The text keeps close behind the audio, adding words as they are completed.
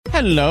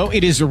Hello,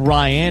 it is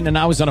Ryan, and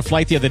I was on a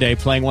flight the other day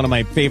playing one of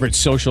my favorite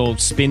social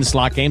spin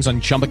slot games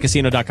on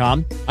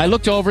ChumbaCasino.com. I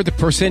looked over at the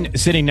person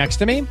sitting next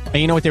to me, and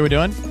you know what they were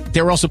doing?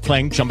 They were also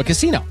playing Chumba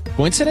Casino.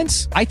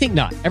 Coincidence? I think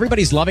not.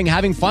 Everybody's loving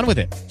having fun with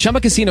it. Chumba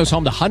Casino is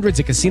home to hundreds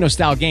of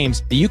casino-style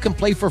games that you can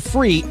play for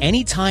free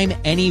anytime,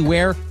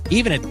 anywhere,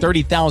 even at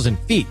 30,000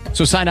 feet.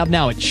 So sign up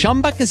now at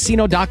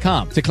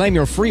ChumbaCasino.com to claim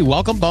your free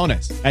welcome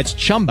bonus. That's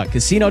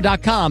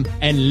ChumbaCasino.com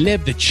and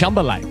live the Chumba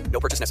life. No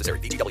purchase necessary.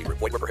 VGW.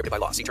 Void where prohibited by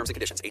law. See terms and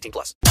conditions. 18+.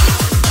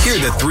 Here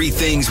are the three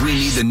things we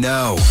need to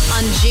know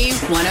on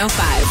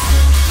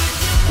G105.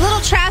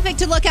 Little traffic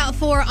to look out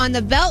for on the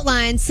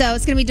Beltline, so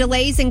it's going to be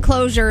delays and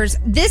closures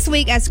this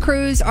week as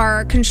crews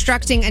are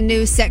constructing a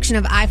new section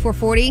of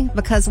I-440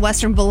 because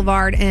Western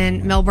Boulevard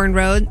and Melbourne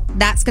Road,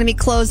 that's going to be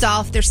closed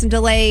off. There's some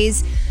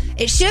delays.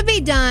 It should be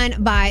done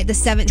by the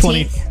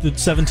 17th. The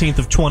 17th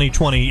of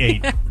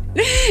 2028.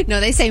 No,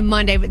 they say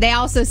Monday, but they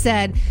also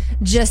said,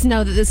 just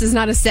know that this is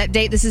not a set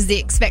date. This is the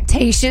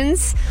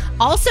expectations.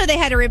 Also, they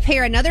had to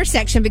repair another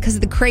section because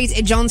of the crazy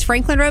at Jones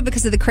Franklin Road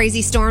because of the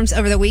crazy storms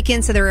over the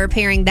weekend. So they're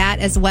repairing that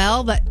as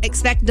well, but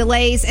expect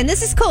delays. And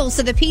this is cool.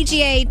 So the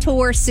PGA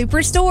Tour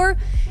Superstore,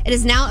 it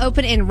is now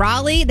open in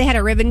Raleigh. They had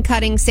a ribbon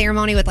cutting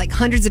ceremony with like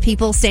hundreds of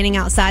people standing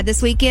outside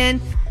this weekend.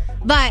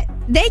 But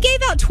they gave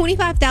out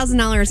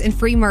 $25,000 in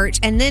free merch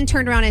and then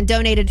turned around and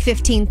donated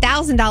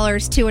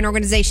 $15,000 to an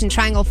organization,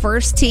 Triangle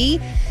First Tee,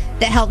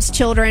 that helps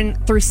children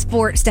through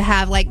sports to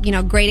have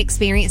great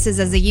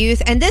experiences as a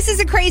youth. And this is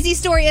a crazy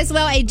story as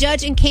well. A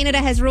judge in Canada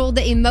has ruled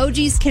that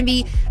emojis can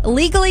be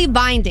legally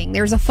binding.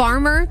 There's a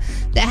farmer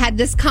that had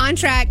this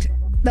contract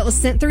that was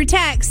sent through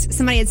text.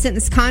 Somebody had sent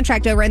this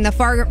contract over and the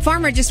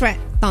farmer just went,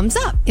 thumbs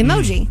up,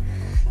 emoji.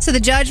 So the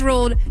judge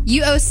ruled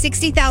you owe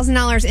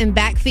 $60,000 in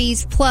back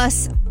fees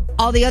plus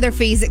all the other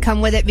fees that come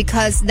with it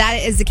because that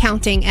is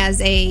accounting as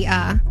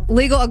a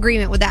legal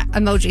agreement with that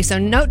emoji. So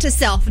note to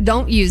self,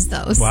 don't use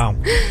those. Wow.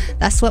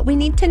 That's what we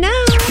need to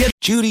know.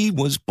 Judy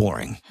was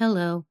boring.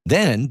 Hello.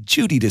 Then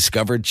Judy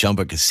discovered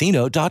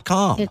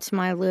ChumbaCasino.com. It's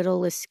my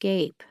little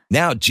escape.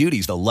 Now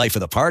Judy's the life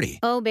of the party.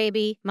 Oh,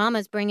 baby,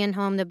 mama's bringing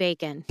home the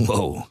bacon.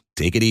 Whoa,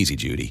 take it easy,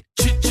 Judy.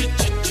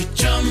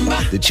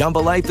 The Chumba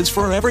life is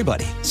for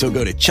everybody. So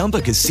go to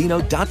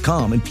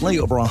ChumbaCasino.com and play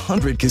over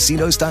 100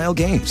 casino-style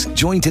games.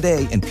 Join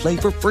today and play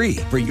for free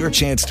for your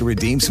chance to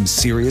redeem some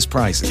serious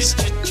prizes.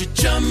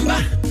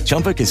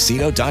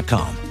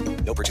 ChumbaCasino.com.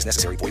 No purchase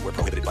necessary. Void where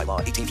prohibited by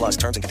law. 18+.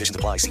 Terms and conditions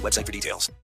apply. See website for details.